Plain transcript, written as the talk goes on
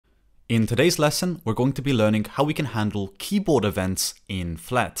In today's lesson, we're going to be learning how we can handle keyboard events in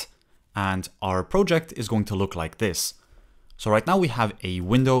Flet. And our project is going to look like this. So right now we have a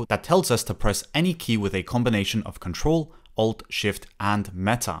window that tells us to press any key with a combination of Control, Alt, Shift, and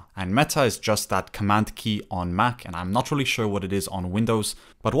Meta. And Meta is just that command key on Mac, and I'm not really sure what it is on Windows,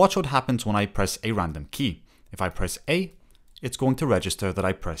 but watch what happens when I press a random key. If I press A, it's going to register that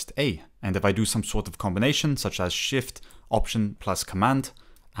I pressed A. And if I do some sort of combination, such as Shift, Option plus Command,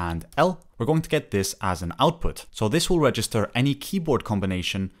 and L, we're going to get this as an output. So this will register any keyboard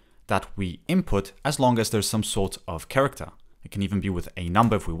combination that we input as long as there's some sort of character. It can even be with a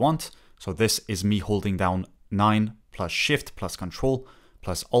number if we want. So this is me holding down 9 plus Shift plus Control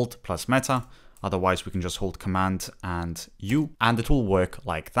plus Alt plus Meta. Otherwise we can just hold Command and U and it will work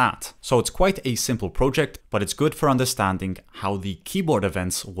like that. So it's quite a simple project, but it's good for understanding how the keyboard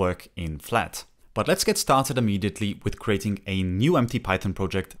events work in Flet. But let's get started immediately with creating a new empty Python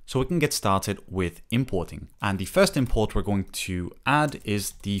project so we can get started with importing. And the first import we're going to add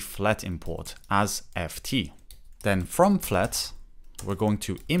is the Flet import as ft. Then from Flet, we're going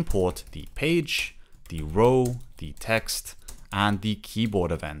to import the page, the row, the text, and the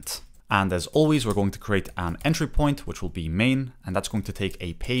keyboard event. And as always, we're going to create an entry point, which will be main, and that's going to take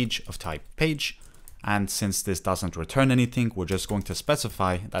a page of type page. And since this doesn't return anything, we're just going to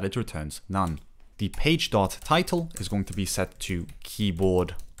specify that it returns none. The page.title is going to be set to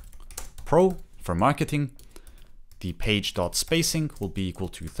keyboard pro for marketing. The page.spacing will be equal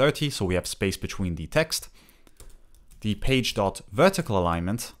to 30, so we have space between the text. The page.vertical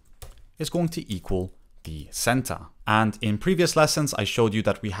alignment is going to equal the center. And in previous lessons, I showed you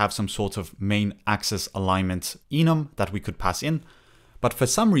that we have some sort of main axis alignment enum that we could pass in. But for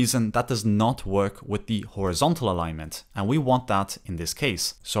some reason, that does not work with the horizontal alignment, and we want that in this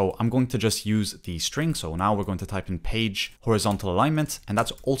case. So I'm going to just use the string. So now we're going to type in page horizontal alignment, and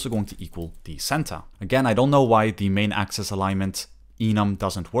that's also going to equal the center. Again, I don't know why the main axis alignment enum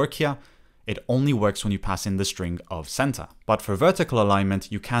doesn't work here. It only works when you pass in the string of center. But for vertical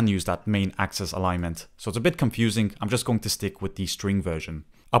alignment, you can use that main axis alignment. So it's a bit confusing. I'm just going to stick with the string version.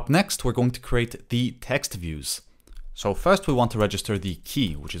 Up next, we're going to create the text views. So first we want to register the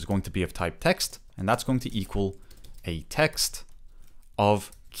key, which is going to be of type text, and that's going to equal a text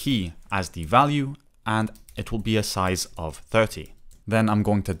of key as the value, and it will be a size of 30. Then I'm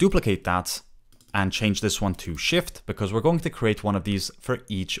going to duplicate that and change this one to shift, because we're going to create one of these for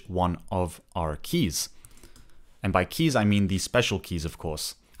each one of our keys. And by keys, I mean the special keys, of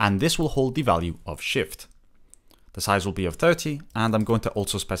course. And this will hold the value of shift. The size will be of 30, and I'm going to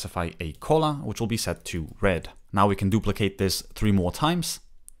also specify a color, which will be set to red. Now we can duplicate this 3 more times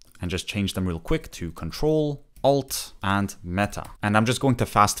and just change them real quick to Control, Alt, and Meta. And I'm just going to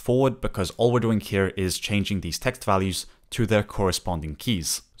fast forward because all we're doing here is changing these text values to their corresponding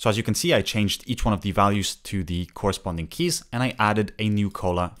keys. So as you can see, I changed each one of the values to the corresponding keys, and I added a new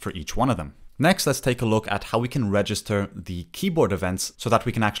color for each one of them. Next, let's take a look at how we can register the keyboard events so that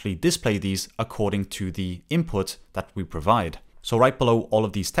we can actually display these according to the input that we provide. So right below all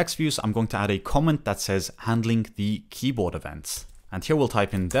of these text views, I'm going to add a comment that says handling the keyboard events. And here we'll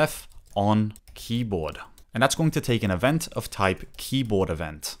type in def on keyboard. And that's going to take an event of type keyboard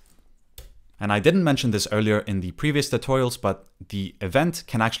event. And I didn't mention this earlier in the previous tutorials, but the event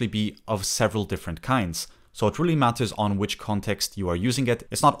can actually be of several different kinds. So it really matters on which context you are using it.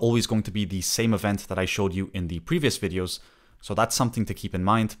 It's not always going to be the same event that I showed you in the previous videos. So that's something to keep in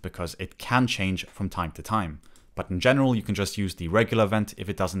mind because it can change from time to time. But in general, you can just use the regular event if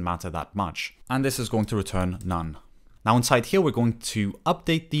it doesn't matter that much. And this is going to return none. Now inside here, we're going to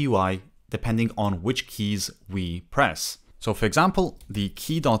update the UI depending on which keys we press. So for example, the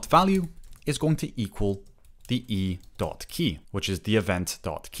key.value is going to equal the e.key, which is the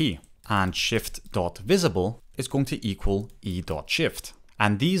event.key. And shift.visible is going to equal e.shift.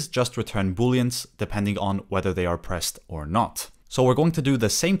 And these just return booleans depending on whether they are pressed or not. So we're going to do the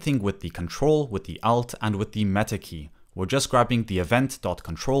same thing with the Control, with the Alt, and with the Meta key. We're just grabbing the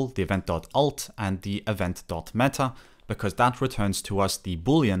event.control, the event.alt, and the event.meta, because that returns to us the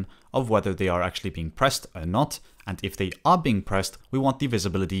boolean of whether they are actually being pressed or not. And if they are being pressed, we want the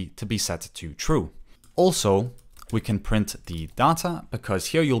visibility to be set to true. Also, we can print the data because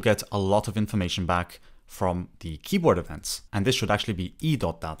here you'll get a lot of information back from the keyboard events. And this should actually be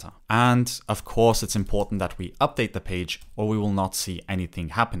e.data. And of course, it's important that we update the page or we will not see anything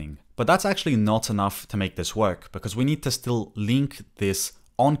happening. But that's actually not enough to make this work because we need to still link this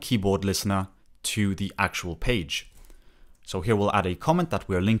on keyboard listener to the actual page. So here we'll add a comment that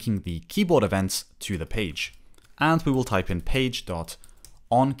we're linking the keyboard events to the page. And we will type in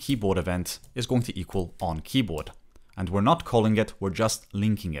page.onKeyboardEvent is going to equal onKeyboard. And we're not calling it, we're just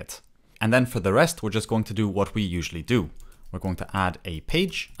linking it. And then for the rest, we're just going to do what we usually do. We're going to add a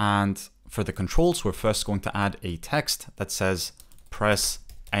page, and for the controls, we're first going to add a text that says press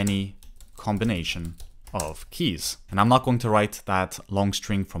any combination of keys. And I'm not going to write that long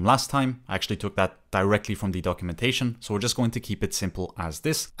string from last time. I actually took that directly from the documentation. So we're just going to keep it simple as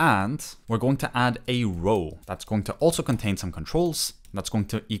this. And we're going to add a row that's going to also contain some controls. That's going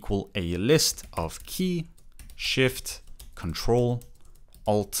to equal a list of key, shift, control,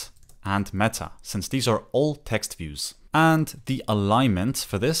 alt, and meta, since these are all text views. And the alignment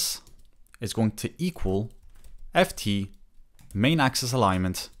for this is going to equal ft main axis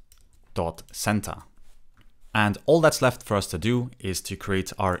alignment dot center. And all that's left for us to do is to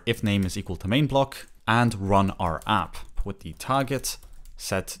create our if name is equal to main block and run our app with the target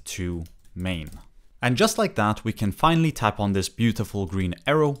set to main. And just like that, we can finally tap on this beautiful green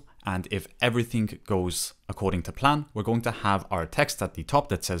arrow. And if everything goes according to plan, we're going to have our text at the top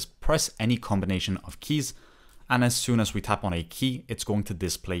that says press any combination of keys. And as soon as we tap on a key, it's going to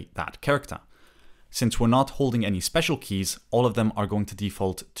display that character. Since we're not holding any special keys, all of them are going to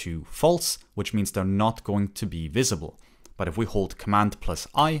default to false, which means they're not going to be visible. But if we hold Command plus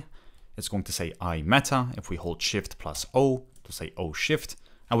I, it's going to say I meta. If we hold Shift plus O, it'll say O shift.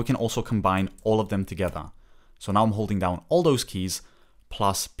 And we can also combine all of them together. So now I'm holding down all those keys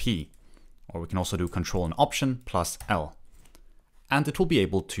plus P, or we can also do Control and Option plus L. And it will be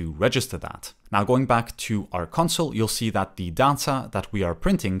able to register that. Now going back to our console, you'll see that the data that we are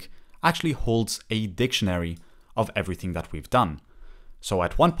printing actually holds a dictionary of everything that we've done. So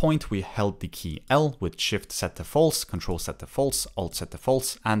at one point we held the key L with Shift set to false, Control set to false, Alt set to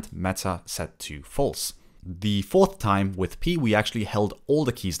false, and Meta set to false. The fourth time with P, we actually held all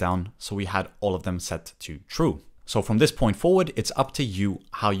the keys down, so we had all of them set to true. So from this point forward, it's up to you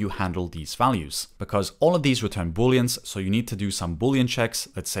how you handle these values, because all of these return booleans, so you need to do some boolean checks.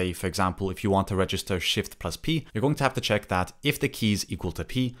 Let's say, for example, if you want to register Shift plus P, you're going to have to check that if the key is equal to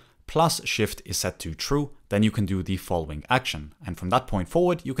P, plus Shift is set to true, then you can do the following action. And from that point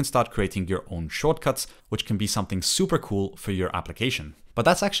forward, you can start creating your own shortcuts, which can be something super cool for your application. But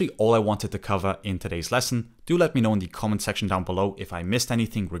that's actually all I wanted to cover in today's lesson. Do let me know in the comment section down below if I missed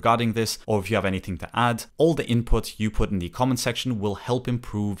anything regarding this, or if you have anything to add. All the input you put in the comment section will help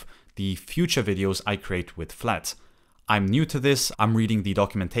improve the future videos I create with Flet. I'm new to this, I'm reading the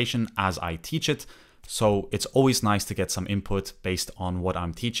documentation as I teach it, so it's always nice to get some input based on what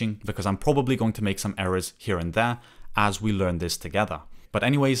I'm teaching, because I'm probably going to make some errors here and there as we learn this together. But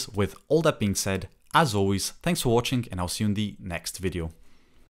anyways, with all that being said, as always, thanks for watching, and I'll see you in the next video.